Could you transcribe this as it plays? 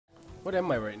What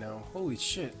am I right now? Holy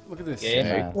shit! Look at this.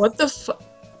 Yeah. What the fuck?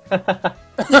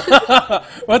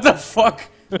 What the fuck?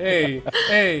 Hey,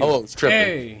 hey. Oh, it's tripping.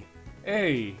 Hey,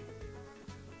 hey.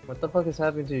 What the fuck is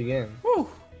happening to you again? Woo.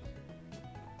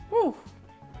 Woo.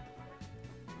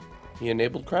 He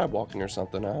enabled crab walking or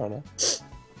something. I don't know.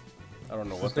 I don't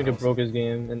know This what the nigga hell's- broke his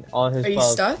game and all his Are you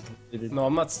files. stuck? No,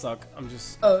 I'm not stuck. I'm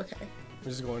Oh, okay.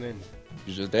 just going in.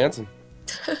 He's just dancing.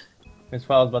 His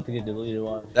file's about to get deleted.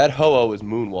 Watch. That ho-oh is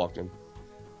moonwalking.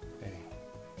 Hey,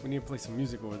 we need to play some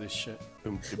music over this shit. I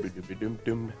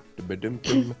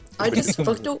just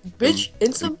fucked a bitch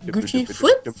in some Gucci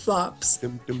flip flops.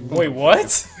 Wait,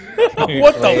 what?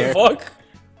 What the fuck?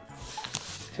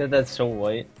 Said that's so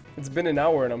white. It's been an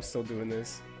hour and I'm still doing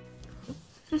this.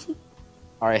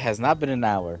 Alright, it has not been an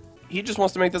hour. He just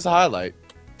wants to make this a highlight.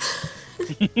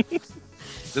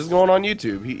 This is going on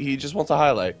YouTube. He just wants a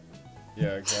highlight.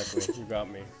 Yeah, exactly. You got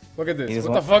me. Look at He this. just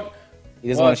What the fuck? He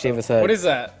doesn't want to shave his head. What is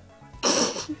that?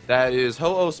 That is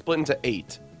ho-oh split into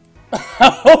 8.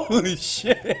 Holy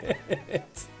shit!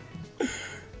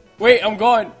 Wait, I'm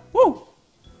gone. Woo!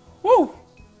 Woo!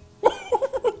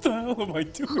 What the hell am I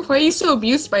doing? Why are you so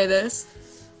abused by this?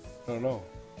 I don't know.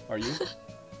 Are you?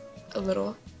 A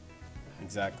little.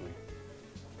 Exactly.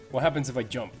 What happens if I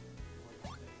jump?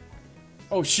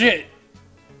 Oh shit!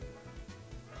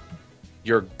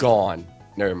 You're gone.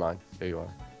 Never mind. There you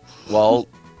are. Well,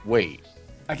 wait.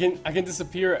 I can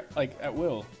disappear like at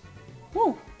will.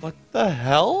 Woo! What the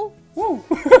hell? Woo!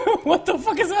 What the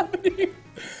fuck is happening?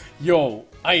 Yo,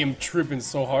 I am tripping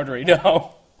so hard right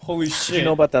now. Holy shit! You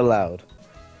know about that loud.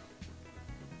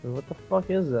 Wait, what the fuck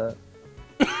is that?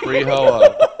 Free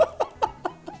ho-oh.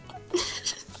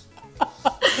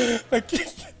 I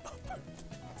can't.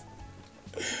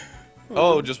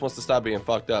 Oh, just wants to stop being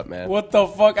fucked up, man. What the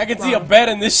fuck? I can see a bed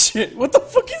in this shit. What the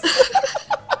fuck is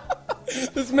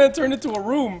that? This man turned into a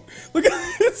room. Look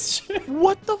at this shit.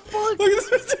 What the fuck? Look at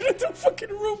this man turned into a fucking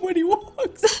room when he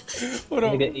walks. What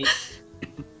up? Nigga ate.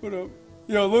 What up?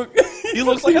 Yo, look. He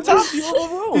looks like a top view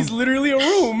of a room. He's literally a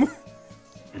room.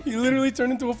 He literally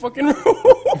turned into a fucking room.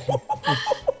 What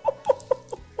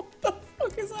the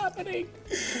fuck is happening?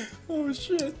 Oh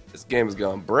shit. This game is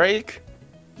gonna break.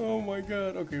 Oh my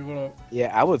god. Okay, hold up.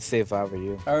 Yeah, I would say if I were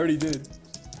you. I already did.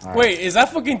 Alright. Wait, is that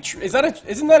fucking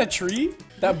isn't that a tree?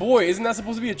 That boy, isn't that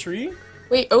supposed to be a tree?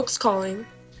 Wait, Oak's calling.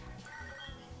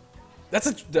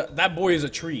 That boy is a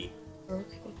tree.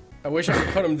 Okay. I wish I could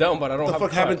cut him down, but I don't What the have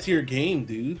fuck happened to your game,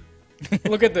 dude?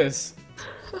 Look at this.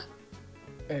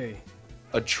 Hey.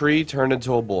 A tree turned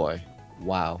into a boy.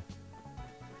 Wow.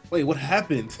 Wait, what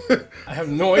happened? I have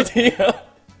no idea.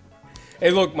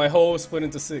 Hey, look, my hole split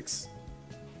into 6.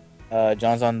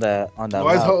 John's on that Why is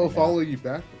loud Ho right now. following you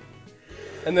back?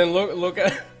 And then look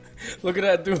at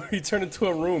that dude. He turned into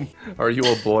a room. Are you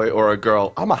a boy or a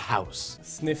girl? I'm a house.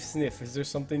 Sniff, sniff. Is there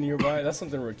something nearby? That's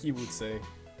something Rakib would say.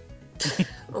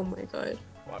 Oh my god.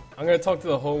 I'm gonna talk to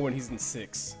the hole when he's in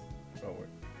 6. Oh, wait.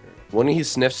 Wouldn't he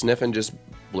sniff and just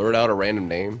blurt out a random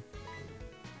name?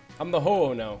 I'm the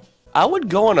ho now. I would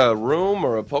go in a room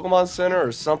or a Pokemon Center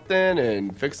or something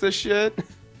and fix this shit.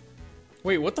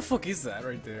 Wait, what the fuck is that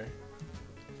right there?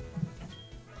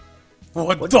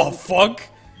 What the fuck?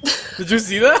 Did you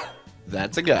see that?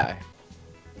 That's a guy.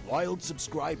 Wild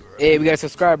subscriber. Hey, we got a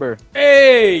subscriber.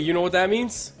 Hey, you know what that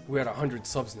means? We're at 100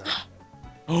 subs now.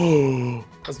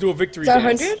 Let's do a victory Is that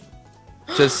dance.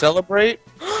 100? To celebrate,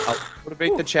 I'll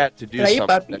motivate the chat to do Right, something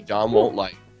puppy. that John won't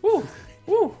like. Woo,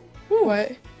 woo, woo.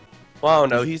 What? Well, I don't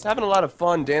know. He's having a lot of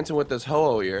fun dancing with this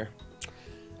ho-oh here.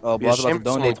 Oh, Be a Bob's about shame to if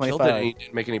donate someone killed it and 25. he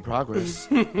didn't make any progress.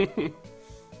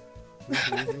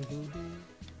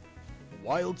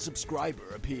 Wild subscriber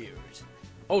appeared.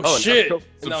 Oh, Oh, shit! now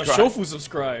And now subscribe. Shofu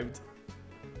subscribed.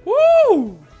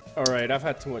 Woo! Alright, I've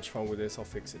had too much fun with this. I'll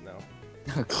fix it now.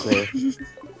 Clear.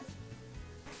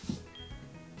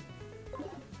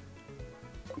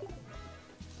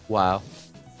 Wow.